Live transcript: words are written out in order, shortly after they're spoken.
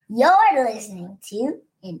You're listening to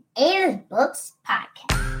an Aiden's Books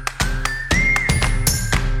podcast.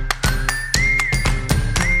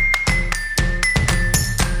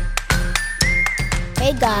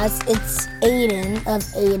 Hey guys, it's Aiden of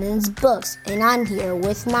Aiden's Books, and I'm here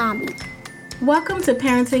with Mommy. Welcome to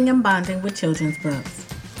Parenting and Bonding with Children's Books.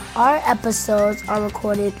 Our episodes are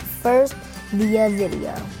recorded first via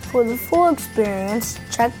video. For the full experience,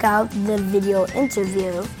 check out the video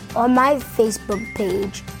interview on my Facebook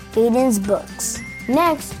page, Aiden's Books.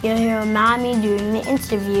 Next, you'll hear Mommy doing the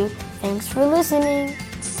interview. Thanks for listening.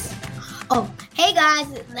 Oh, hey guys,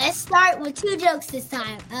 let's start with 2 jokes this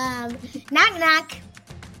time. Knock knock.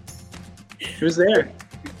 Who's there?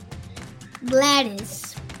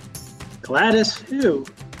 Gladys. Gladys who?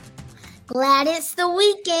 Gladys the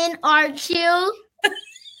Weekend, aren't you?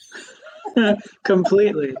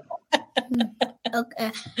 Completely.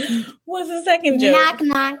 Okay. What's the second joke? Knock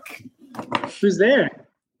knock. Who's there?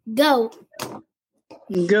 Go.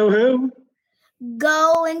 Go who?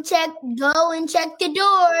 Go and check the door. Go and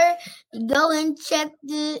check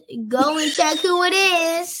who it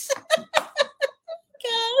is.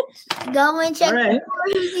 Go and check the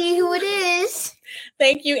door to see who it is.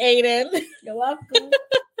 Thank you, Aiden. You're welcome.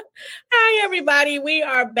 Hi, everybody. We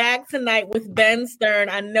are back tonight with Ben Stern.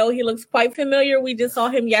 I know he looks quite familiar. We just saw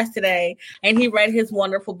him yesterday, and he read his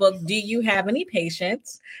wonderful book, Do You Have Any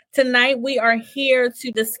Patience? Tonight, we are here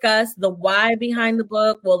to discuss the why behind the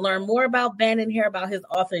book. We'll learn more about Ben and hear about his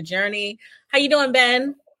author journey. How you doing,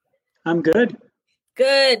 Ben? I'm good.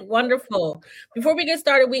 Good. Wonderful. Before we get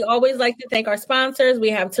started, we always like to thank our sponsors. We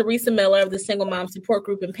have Teresa Miller of the Single Mom Support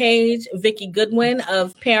Group and Page, Vicki Goodwin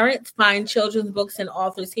of Parents Find Children's Books and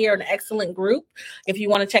Authors Here, an excellent group if you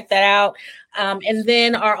want to check that out. And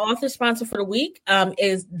then our author sponsor for the week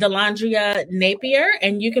is Delandria Napier,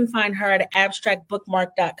 and you can find her at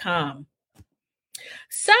abstractbookmark.com.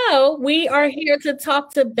 So we are here to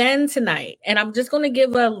talk to Ben tonight, and I'm just going to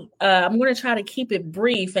give I'm going to try to keep it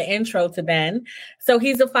brief, an intro to Ben. So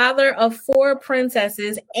he's the father of 4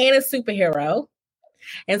 princesses and a superhero.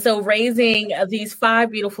 And so raising these 5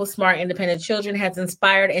 beautiful, smart, independent children has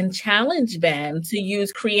inspired and challenged Ben to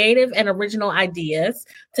use creative and original ideas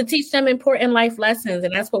to teach them important life lessons.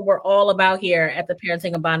 And that's what we're all about here at the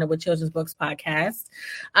Parenting and Bonding with Children's Books podcast.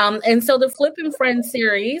 And so the Flip and Friends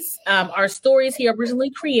series are stories he originally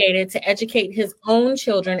created to educate his own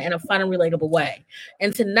children in a fun and relatable way.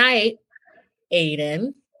 And tonight,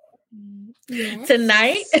 Aiden, yes.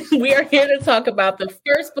 Tonight, we are here to talk about the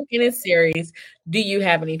first book in his series, Do You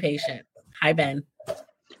Have Any Patience? Hi, Ben.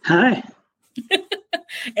 Hi.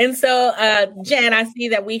 And so, Jen, I see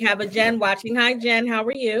that we have a Jen watching. Hi, Jen. How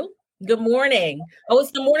are you? Good morning. Oh,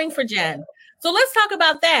 it's the morning for Jen. So let's talk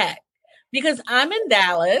about that because I'm in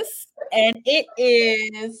Dallas and it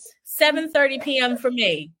is 7:30 p.m. for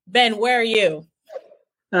me. Ben, where are you?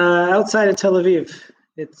 Outside of Tel Aviv.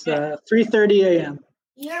 It's 3:30 a.m.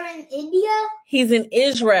 You're in India? He's in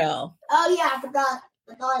Israel. Oh, yeah, I forgot.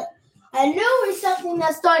 I knew it was something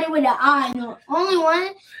that started with an I. The only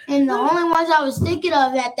ones I was thinking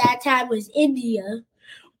of at that time was India.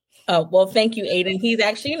 Oh, well, thank you, Aiden. He's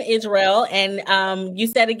actually in Israel. And you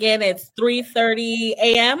said again, it's 3:30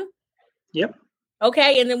 a.m.? Yep.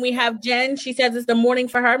 Okay, and then we have Jen. She says it's the morning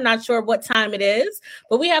for her. I'm not sure what time it is,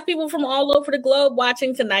 but we have people from all over the globe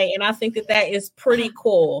watching tonight, and I think that is pretty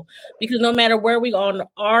cool because no matter where we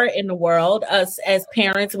are in the world, us as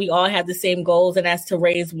parents, we all have the same goals, and that's to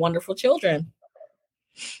raise wonderful children.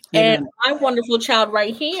 Amen. And my wonderful child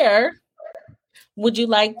right here, would you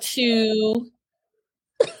like to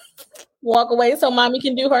walk away so Mommy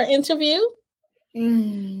can do her interview?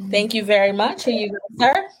 Thank you very much. Here you go,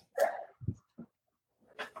 sir.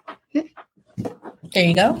 There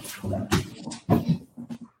you go.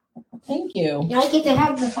 Thank you. Do I get to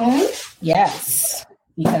have the phone? Yes,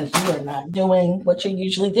 because you are not doing what you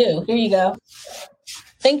usually do. Here you go.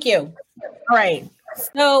 Thank you. All right.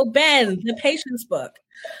 So, Ben, the Patience book.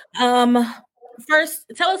 First,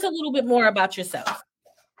 tell us a little bit more about yourself.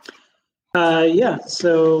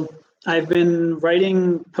 So I've been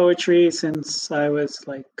writing poetry since I was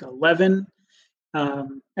like 11. I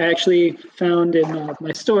actually found in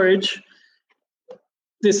my storage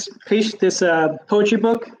this poetry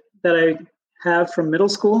book that I have from middle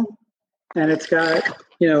school, and it's got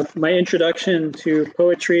my introduction to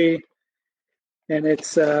poetry, and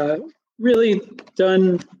it's really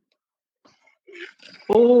done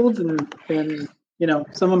old and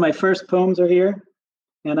some of my first poems are here,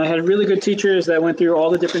 and I had really good teachers that went through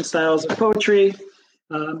all the different styles of poetry,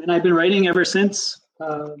 and I've been writing ever since.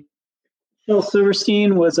 Shel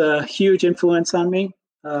Silverstein was a huge influence on me.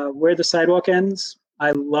 Where the Sidewalk Ends.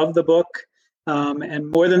 I love the book.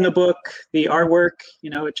 And more than the book, the artwork,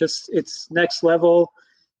 it's next level.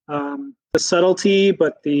 The subtlety,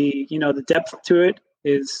 but the depth to it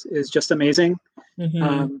is just amazing.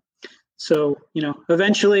 Mm-hmm. So,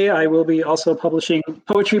 eventually I will be also publishing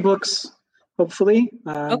poetry books, hopefully.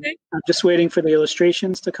 Okay. I'm just waiting for the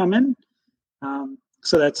illustrations to come in.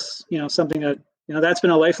 So that's, something that, that's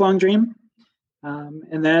been a lifelong dream.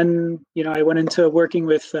 And then, I went into working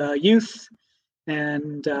with youth.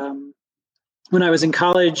 And when I was in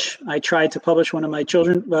college, I tried to publish one of my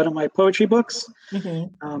poetry books.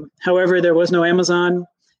 Mm-hmm. However, there was no Amazon.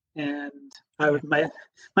 And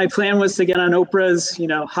my plan was to get on Oprah's,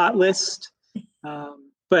 hot list.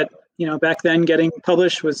 But, back then getting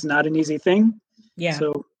published was not an easy thing. Yeah.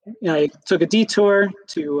 So I took a detour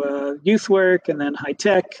to youth work and then high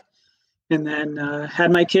tech, and then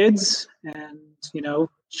had my kids and,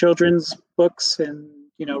 children's books and,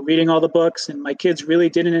 reading all the books. And my kids really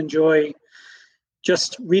didn't enjoy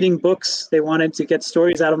just reading books. They wanted to get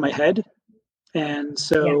stories out of my head. And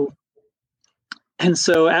so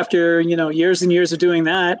after, years and years of doing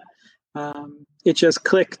that, it just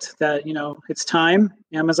clicked that, it's time.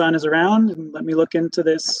 Amazon is around, and let me look into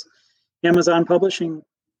this Amazon publishing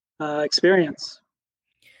experience.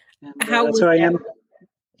 And that's how I am.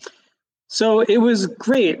 So it was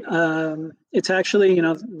great. It's actually,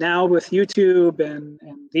 now with YouTube and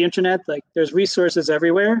the internet, like there's resources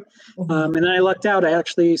everywhere. Mm-hmm. And then I lucked out.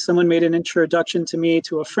 Someone made an introduction to me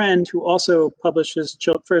to a friend who also published his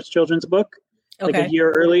first children's book like a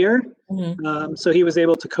year earlier. Mm-hmm. So he was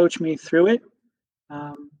able to coach me through it.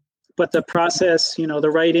 But the process, the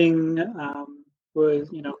writing was,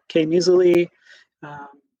 came easily.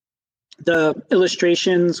 The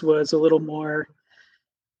illustrations was a little more.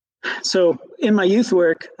 So in my youth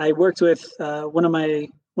work, I worked with one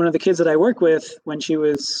of the kids that I work with when she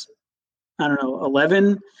was,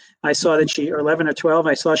 11. I saw that or 11 or 12.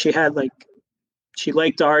 I saw she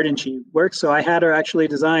liked art and she worked. So I had her actually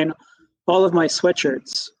design all of my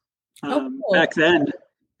sweatshirts Cool. back then.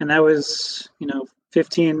 And that was,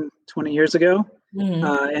 15, 20 years ago.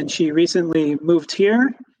 Mm-hmm. And she recently moved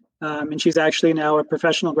here. And she's actually now a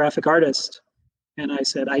professional graphic artist. And I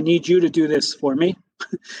said, I need you to do this for me.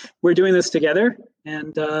 We're doing this together.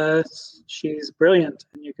 And she's brilliant.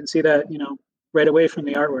 And you can see that, right away from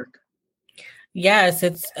the artwork. Yes,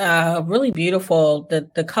 it's really beautiful.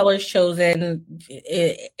 The colors chosen,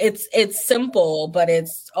 it's simple, but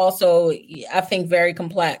it's also, I think, very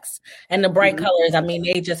complex. And the bright colors,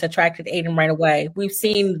 they just attracted Aiden right away. We've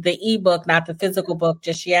seen the ebook, not the physical book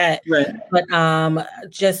just yet, right? But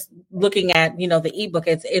just looking at the ebook,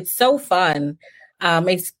 it's so fun.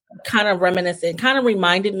 It's kind of reminiscent. Kind of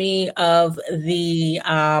reminded me of the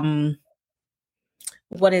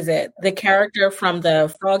what is it? The character from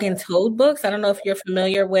the Frog and Toad books. I don't know if you're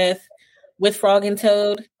familiar with Frog and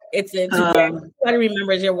Toad. It's everybody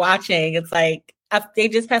remembers you're watching. It's like they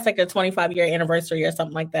just passed like their 25-year anniversary or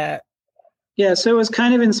something like that. Yeah, so it was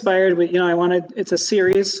kind of inspired with, it's a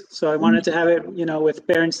series. So I wanted to have it, with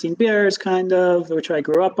Berenstain Bears kind of, which I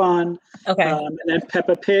grew up on. Okay. And then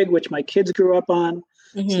Peppa Pig, which my kids grew up on.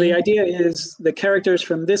 Mm-hmm. So the idea is the characters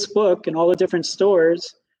from this book and all the different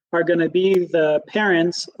stores are going to be the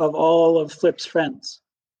parents of all of Flip's friends.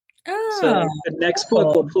 Oh, so the next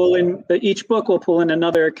book will pull in, each book will pull in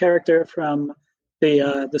another character from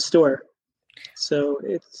the store. So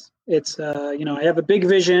it's I have a big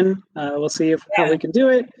vision. We'll see how we can do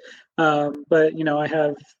it. But I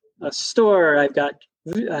have a store. I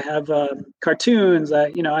have cartoons.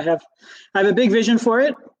 I have a big vision for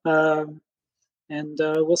it. And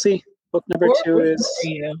we'll see. Book number 2 is.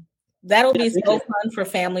 That'll be so fun for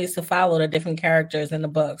families to follow the different characters in the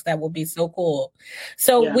books. That will be so cool.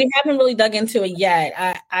 So we haven't really dug into it yet.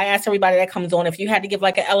 I asked everybody that comes on, if you had to give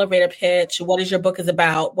like an elevator pitch, what is your book is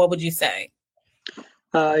about? What would you say?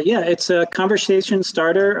 It's a conversation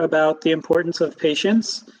starter about the importance of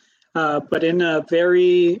patience, but in a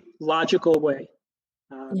very logical way.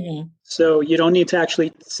 So you don't need to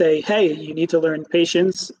actually say, hey, you need to learn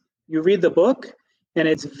patience. You read the book and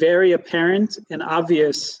it's very apparent and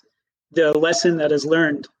obvious the lesson that is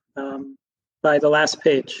learned by the last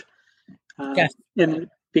page. And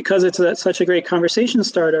because it's such a great conversation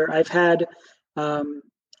starter, I've had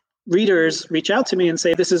readers reach out to me and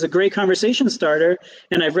say, this is a great conversation starter.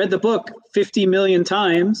 And I've read the book 50 million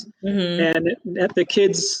times. And the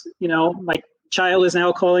kids, my child is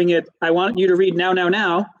now calling it, I want you to read now,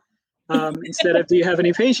 instead of, do you have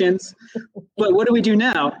any patience? But what do we do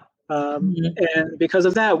now? And because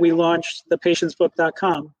of that, we launched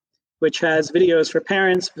thepatientbook.com, which has videos for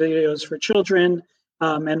parents, videos for children,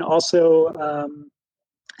 and also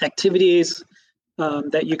activities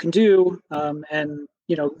that you can do, and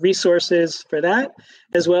resources for that,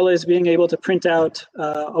 as well as being able to print out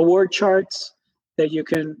award charts that you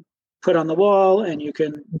can put on the wall, and you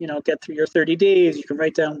can get through your 30 days. You can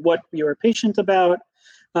write down what you were patient about,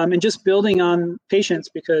 and just building on patience,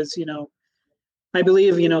 because I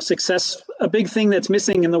believe success, a big thing that's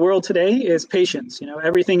missing in the world today is patience.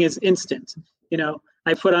 Everything is instant.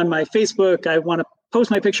 I put on my Facebook, I want to post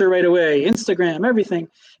my picture right away. Instagram,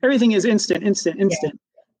 everything is instant.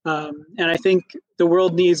 And I think the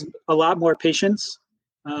world needs a lot more patience,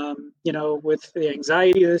 with the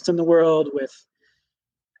anxiety that's in the world, with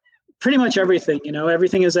pretty much everything.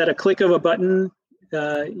 Everything is at a click of a button.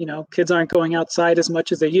 Kids aren't going outside as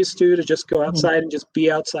much as they used to just go outside and just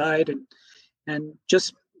be outside, and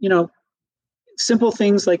just, simple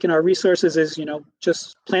things like in our resources is,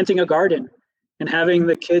 just planting a garden and having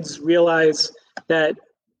the kids realize that,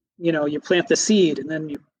 you plant the seed and then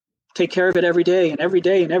you take care of it every day and every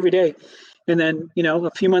day and every day. And then,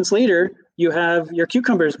 a few months later, you have your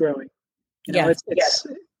cucumbers growing. It's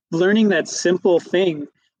learning that simple thing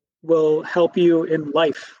will help you in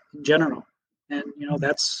life in general. And,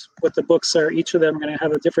 that's what the books are. Each of them are going to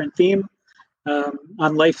have a different theme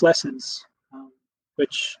on life lessons,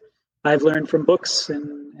 which I've learned from books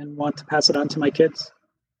and want to pass it on to my kids.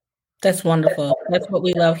 That's wonderful. That's what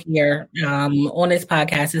we love here on this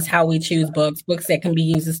podcast, is how we choose books that can be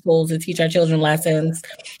used as tools to teach our children lessons.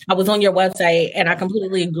 I was on your website and I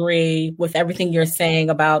completely agree with everything you're saying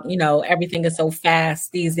about, everything is so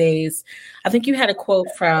fast these days. I think you had a quote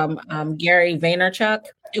from Gary Vaynerchuk.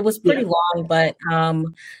 It was pretty long, but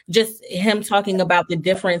just him talking about the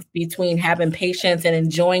difference between having patience and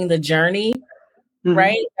enjoying the journey,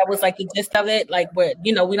 right? That was like the gist of it. Like,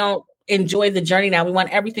 we don't enjoy the journey now. We want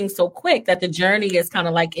everything so quick that the journey is kind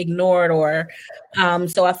of like ignored, or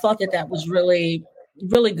so I thought that was really,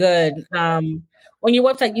 really good. On your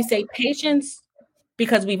website, you say patience,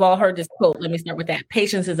 because we've all heard this quote. Let me start with that.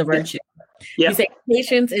 Patience is a virtue. Yeah. You say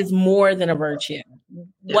patience is more than a virtue.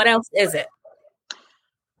 Yeah. What else is it?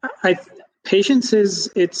 Patience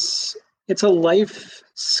is it's a life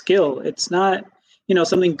skill. It's not,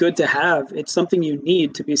 something good to have. It's something you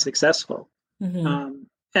need to be successful.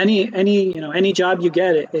 Any job you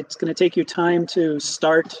get, it's going to take you time to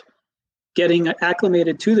start getting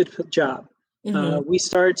acclimated to the job. We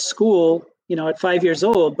start school, at 5 years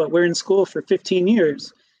old, but we're in school for 15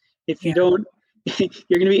 years. If you don't,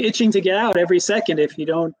 you're going to be itching to get out every second if you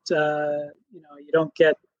don't, you don't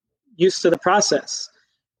get used to the process.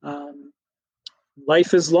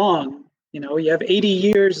 Life is long. You have 80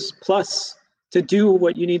 years plus to do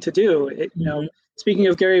what you need to do. Speaking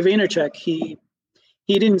of Gary Vaynerchuk, he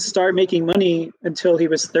didn't start making money until he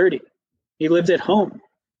was 30. He lived at home.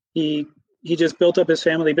 He just built up his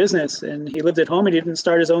family business, and he lived at home, and he didn't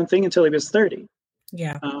start his own thing until he was 30.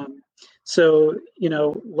 Yeah. So,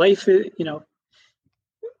 life is,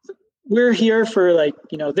 we're here for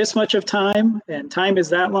this much of time, and time is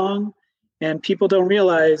that long. And people don't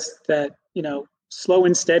realize that, slow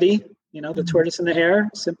and steady, the tortoise and the hare,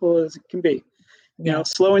 simple as it can be.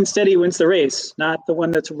 Slow and steady wins the race, not the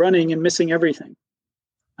one that's running and missing everything.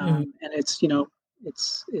 And it's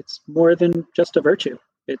more than just a virtue.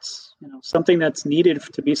 It's, something that's needed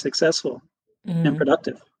to be successful and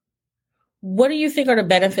productive. What do you think are the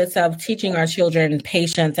benefits of teaching our children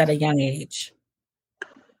patience at a young age?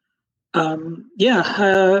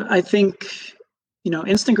 I think,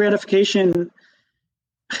 instant gratification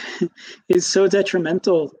is so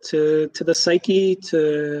detrimental to the psyche,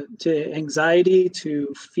 to anxiety,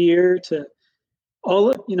 to fear, to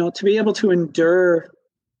all, to be able to endure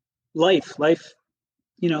life. Life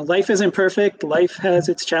isn't perfect. Life has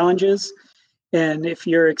its challenges. And if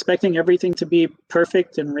you're expecting everything to be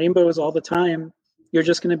perfect and rainbows all the time, you're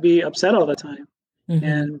just going to be upset all the time.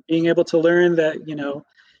 And being able to learn that,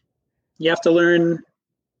 you have to learn,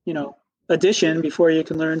 addition before you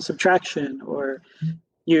can learn subtraction, or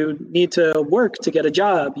you need to work to get a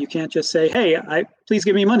job. You can't just say, hey, please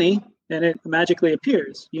give me money, and it magically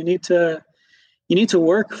appears. You need to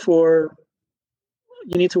work for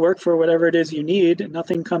whatever it is you need.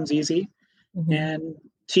 Nothing comes easy. And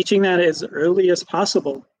teaching that as early as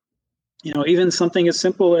possible. Even something as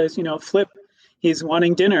simple as, Flip, he's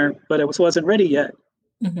wanting dinner, but it wasn't ready yet.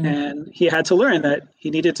 And he had to learn that he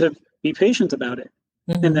needed to be patient about it.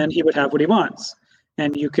 And then he would have what he wants.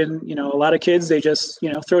 And you can, a lot of kids, they just,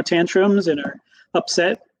 throw tantrums and are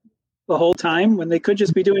upset the whole time when they could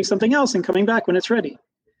just be doing something else and coming back when it's ready.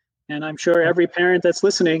 And I'm sure every parent that's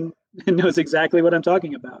listening knows exactly what I'm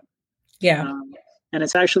talking about. Yeah. And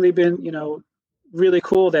it's actually been, really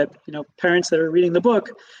cool that, parents that are reading the book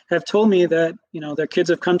have told me that, their kids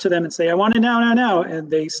have come to them and say, I want it now, now, now. And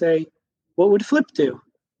they say, what would Flip do?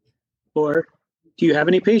 Or do you have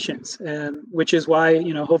any patience? And which is why,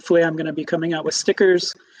 hopefully I'm going to be coming out with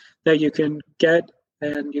stickers that you can get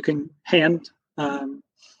and you can hand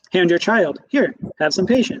your child, here, have some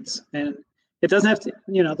patience. And it doesn't have to,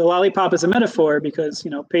 the lollipop is a metaphor because,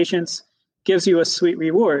 patience gives you a sweet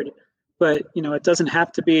reward, but, it doesn't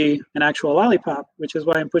have to be an actual lollipop, which is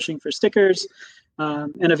why I'm pushing for stickers.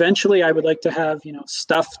 And eventually I would like to have,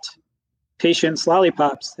 stuffed patience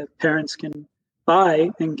lollipops that parents can buy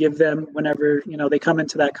and give them whenever, they come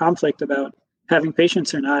into that conflict about having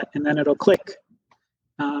patience or not, and then it'll click.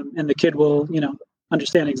 And the kid will,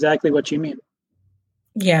 understand exactly what you mean.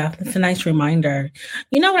 Yeah, it's a nice reminder.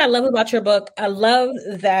 You know what I love about your book? I love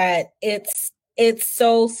that it's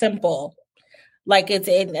so simple.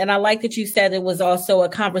 And I like that you said it was also a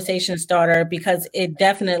conversation starter, because it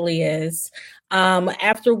definitely is.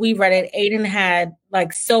 After we read it, Aiden had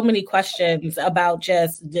so many questions about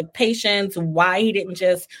just the patience, why he didn't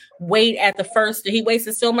just wait at the first. He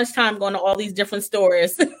wasted so much time going to all these different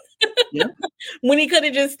stores. Yeah. When he could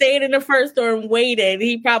have just stayed in the first store and waited.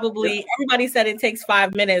 Everybody said it takes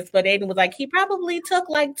 5 minutes, but Aiden was like, he probably took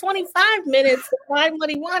 25 minutes to find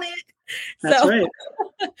what he wanted. That's right.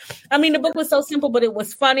 I mean, the book was so simple, but it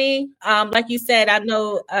was funny. Like you said, I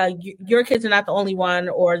know your kids are not the only one,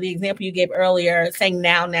 or the example you gave earlier saying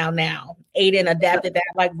now, now, now. Aiden adapted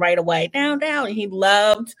that right away. Now, now. And he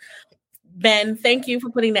loved Ben. Thank you for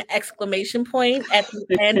putting the exclamation point at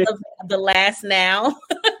the end of the last now.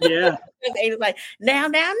 Yeah. Aiden's like, now,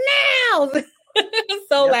 now, now.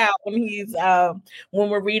 So loud when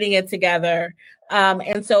we're reading it together.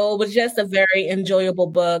 And so it was just a very enjoyable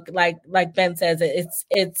book. Like Ben says,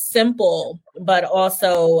 it's simple, but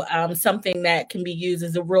also something that can be used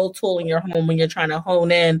as a real tool in your home when you're trying to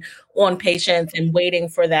hone in on patience and waiting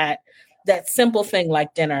for that simple thing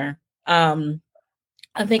like dinner.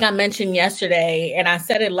 I think I mentioned yesterday, and I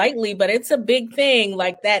said it lightly, but it's a big thing,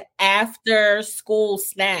 like that after school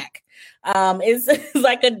snack. It's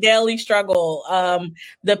like a daily struggle.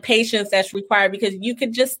 The patience that's required, because you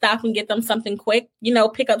could just stop and get them something quick,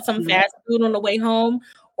 pick up some fast food on the way home,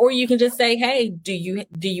 or you can just say, hey, do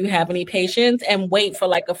you have any patience, and wait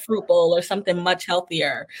for a fruit bowl or something much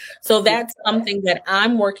healthier. So that's something that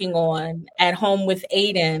I'm working on at home with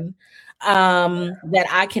Aiden. That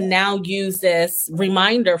I can now use this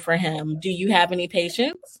reminder for him. Do you have any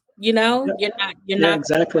patience? You're not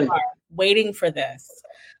exactly waiting for this.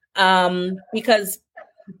 Because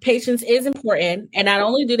patience is important. And not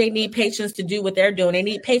only do they need patience to do what they're doing, they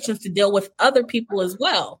need patience to deal with other people as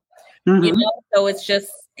well. Mm-hmm. So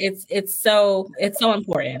it's so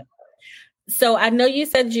important. So I know you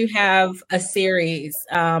said you have a series.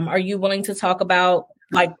 Are you willing to talk about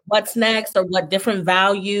what's next, or what different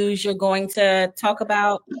values you're going to talk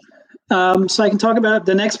about? So I can talk about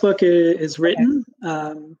the next book is written.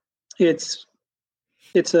 It's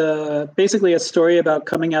basically a story about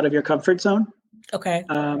coming out of your comfort zone. Okay.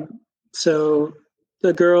 So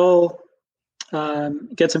the girl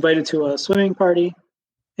gets invited to a swimming party,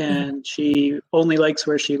 and she only likes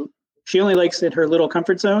she only likes in her little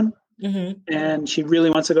comfort zone, and she really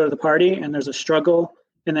wants to go to the party, and there's a struggle.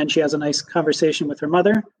 And then she has a nice conversation with her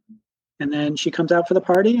mother, and then she comes out for the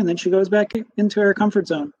party, and then she goes back into her comfort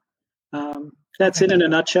zone. That's it in a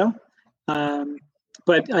nutshell.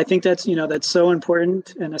 But I think that's so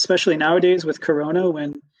important, and especially nowadays with Corona,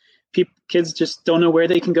 when kids just don't know where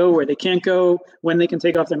they can go, where they can't go, when they can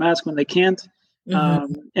take off their mask, when they can't.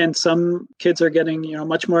 And some kids are getting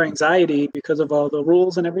much more anxiety because of all the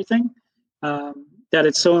rules and everything. That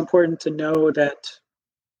it's so important to know that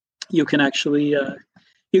you can actually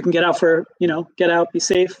you can get out get out, be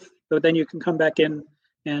safe, but then you can come back in,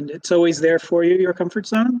 and it's always there for you, your comfort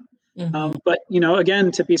zone. But,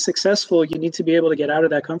 again, to be successful, you need to be able to get out of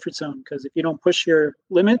that comfort zone, because if you don't push your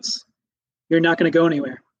limits, you're not going to go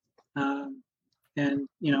anywhere. And,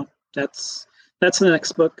 that's the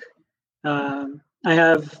next book. I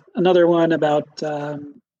have another one about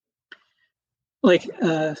the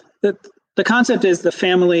concept is the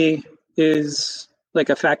family is like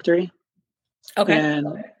a factory. Okay.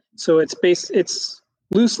 And so it's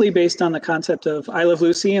loosely based on the concept of I Love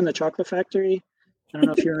Lucy and the Chocolate Factory. I don't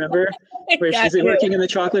know if you remember, where she's working in the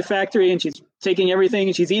chocolate factory and she's taking everything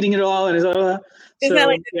and she's eating it all. And Isn't that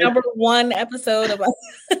like the number one episode of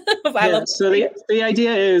I Love Lucy? So the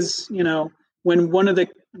idea is, when one of the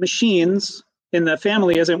machines in the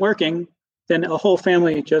family isn't working, then a whole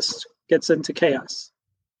family just gets into chaos.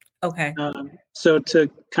 Okay. So to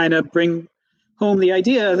kind of bring home the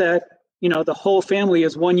idea that, the whole family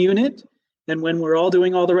is one unit, And when we're all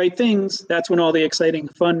doing all the right things, that's when all the exciting,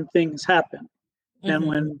 fun things happen. And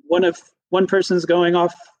when one person's going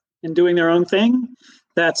off and doing their own thing,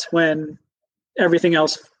 that's when everything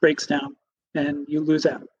else breaks down and you lose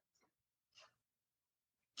out.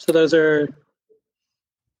 So those are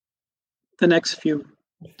the next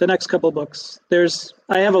couple books.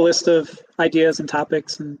 I have a list of ideas and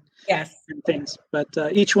topics and things, but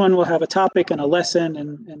each one will have a topic and a lesson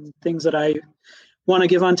and things that I want to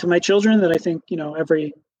give on to my children that I think,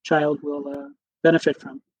 every child will benefit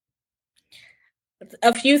from.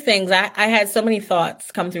 A few things. I had so many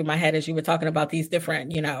thoughts come through my head as you were talking about these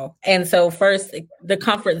different, and so first, the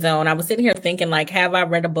comfort zone. I was sitting here thinking, like, have I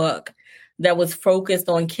read a book that was focused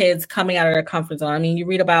on kids coming out of their comfort zone? I mean, you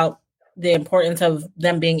read about the importance of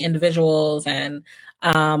them being individuals and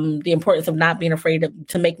the importance of not being afraid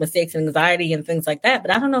to make mistakes and anxiety and things like that.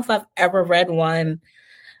 But I don't know if I've ever read one.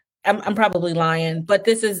 I'm probably lying, but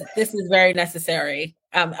this is very necessary.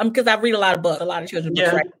 Because I read a lot of books, a lot of children's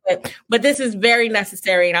books, right? But this is very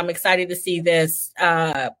necessary, and I'm excited to see this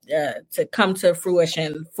to come to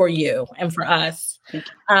fruition for you and for us.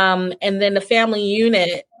 And then the family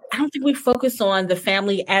unit. I don't think we focus on the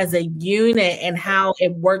family as a unit and how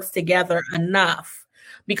it works together enough.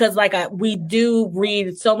 Because we do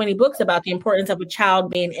read so many books about the importance of a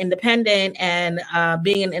child being independent and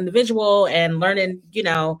being an individual and learning,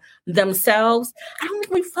 themselves. I don't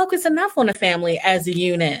think we focus enough on the family as a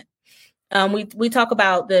unit. We talk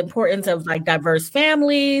about the importance of diverse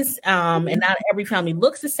families and not every family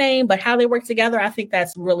looks the same, but how they work together. I think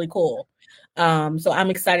that's really cool. So I'm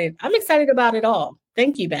excited. I'm excited about it all.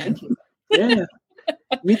 Thank you, Ben. Yeah.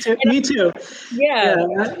 Me too. Yeah.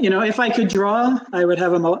 If I could draw, I would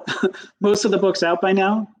have most of the books out by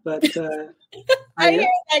now. But I hear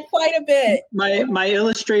that quite a bit. My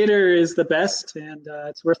illustrator is the best, and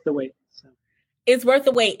it's worth the wait. So. It's worth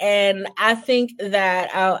the wait, and I think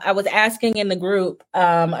that I was asking in the group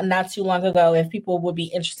not too long ago if people would be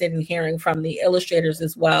interested in hearing from the illustrators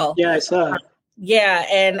as well. Yeah, I saw. Yeah,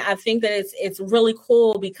 and I think that it's really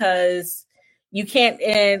cool because you can't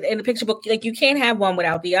in the picture book, you can't have one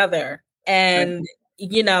without the other. And,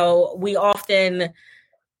 we often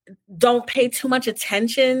don't pay too much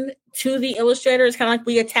attention to the illustrator. It's kind of like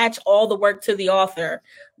we attach all the work to the author,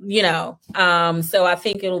 So I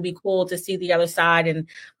think it'll be cool to see the other side and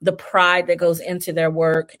the pride that goes into their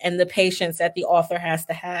work and the patience that the author has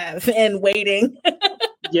to have and waiting.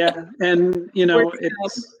 Yeah. And,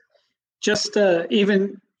 it's just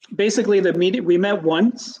even basically the meeting, we met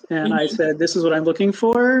once and I said, this is what I'm looking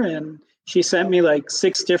for. And she sent me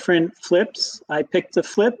 6 different flips. I picked a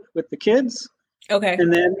flip with the kids. Okay.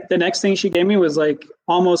 And then the next thing she gave me was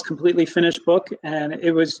almost completely finished book. And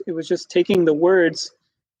it was just taking the words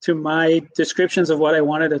to my descriptions of what I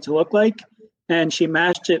wanted it to look like. And she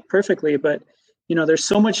matched it perfectly. But, there's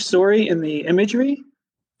so much story in the imagery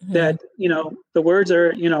that, the words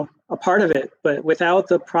are, a part of it, but without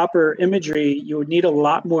the proper imagery, you would need a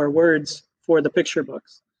lot more words for the picture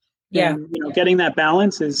books. Yeah. And, getting that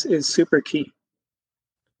balance is super key.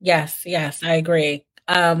 Yes, I agree.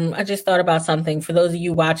 I just thought about something. For those of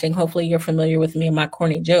you watching, hopefully you're familiar with me and my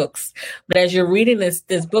corny jokes. But as you're reading this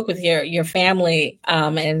book with your family,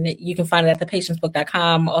 and you can find it at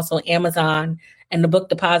thepatientsbook.com, also Amazon and the Book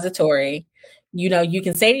Depository, you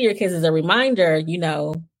can say to your kids as a reminder,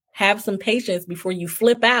 have some patience before you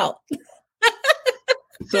flip out.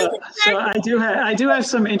 So I do have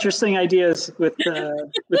some interesting ideas with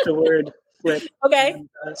the word flip. Okay.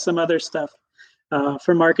 And, some other stuff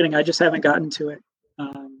for marketing. I just haven't gotten to it.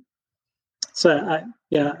 I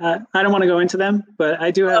don't want to go into them, but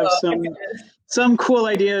I do have some cool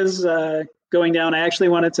ideas going down. I actually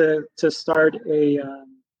wanted to start a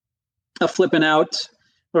flipping out,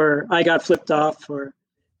 or I got flipped off, or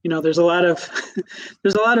there's a lot of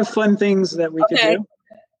fun things that we could do.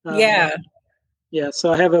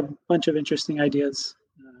 So I have a bunch of interesting ideas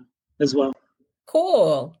as well.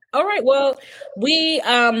 Cool. All right. Well, we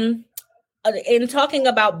in talking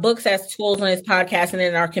about books as tools on this podcast and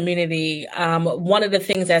in our community, one of the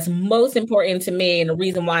things that's most important to me, and the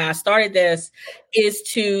reason why I started this, is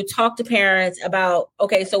to talk to parents about,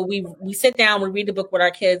 okay, so we sit down, we read the book with our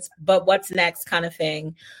kids, but what's next kind of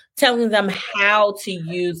thing, telling them how to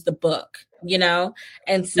use the book,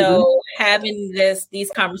 and so having these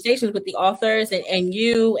conversations with the authors and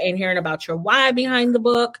you, and hearing about your why behind the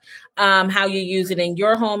book, how you use it in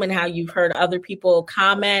your home and how you've heard other people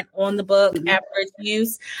comment on the book after its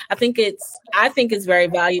use. I think it's very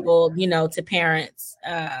valuable, to parents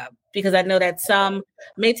because I know that some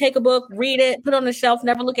may take a book, read it, put it on the shelf,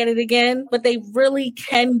 never look at it again, but they really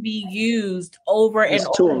can be used over and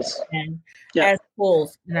over again as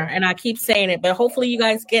tools. And I keep saying it, but hopefully you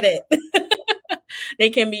guys get it. They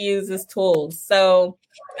can be used as tools. So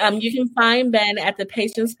you can find Ben at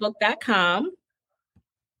thepatientsbook.com.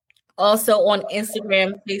 Also on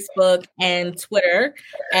Instagram, Facebook, and Twitter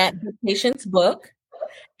at The Patient's Book.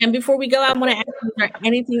 And before we go, I want to ask you, is there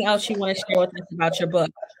anything else you want to share with us about your book?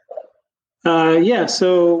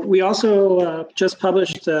 So we also just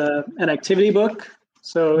published an activity book.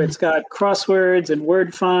 So it's got crosswords and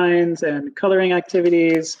word finds and coloring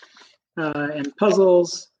activities and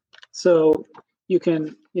puzzles. So you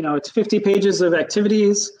can, it's 50 pages of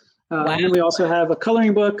activities. Wow. And we also have a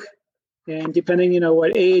coloring book. And depending,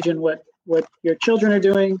 what age and what your children are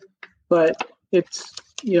doing, but it's,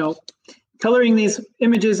 coloring these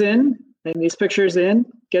images in and these pictures in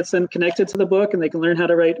gets them connected to the book, and they can learn how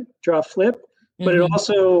to draw, flip. Mm-hmm. But it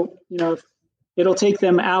also, it'll take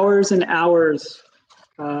them hours and hours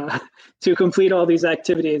to complete all these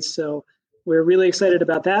activities. So we're really excited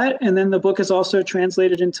about that. And then the book is also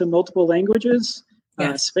translated into multiple languages,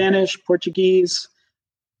 Spanish, Portuguese,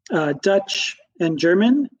 Dutch, and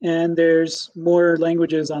German, and there's more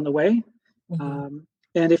languages on the way. Mm-hmm.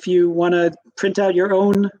 And if you want to print out your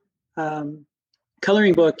own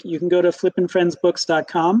coloring book, you can go to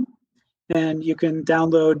flipandfriendsbooks.com and you can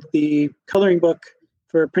download the coloring book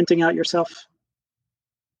for printing out yourself.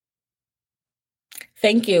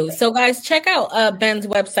 Thank you. So guys, check out Ben's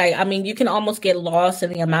website. I mean, you can almost get lost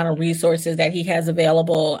in the amount of resources that he has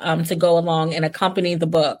available to go along and accompany the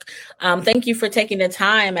book. Thank you for taking the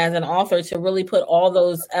time as an author to really put all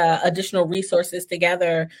those additional resources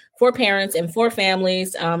together for parents and for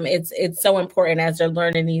families. It's so important as they're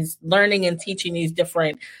learning and teaching these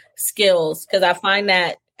different skills, because I find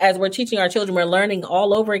that as we're teaching our children, we're learning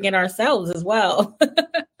all over again ourselves as well.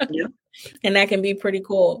 Yeah. And that can be pretty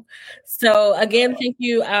cool. So again, thank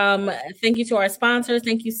you. Thank you to our sponsors.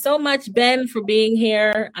 Thank you so much, Ben, for being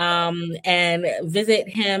here. And visit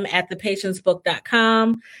him at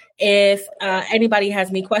thepatientsbook.com. If anybody has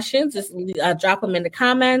any questions, just drop them in the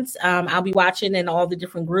comments. I'll be watching in all the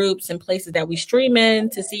different groups and places that we stream in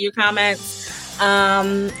to see your comments.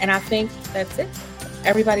 And I think that's it.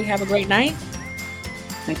 Everybody have a great night.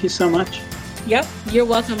 Thank you so much. Yep. You're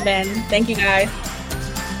welcome, Ben. Thank you, guys.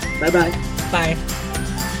 Bye-bye. Bye.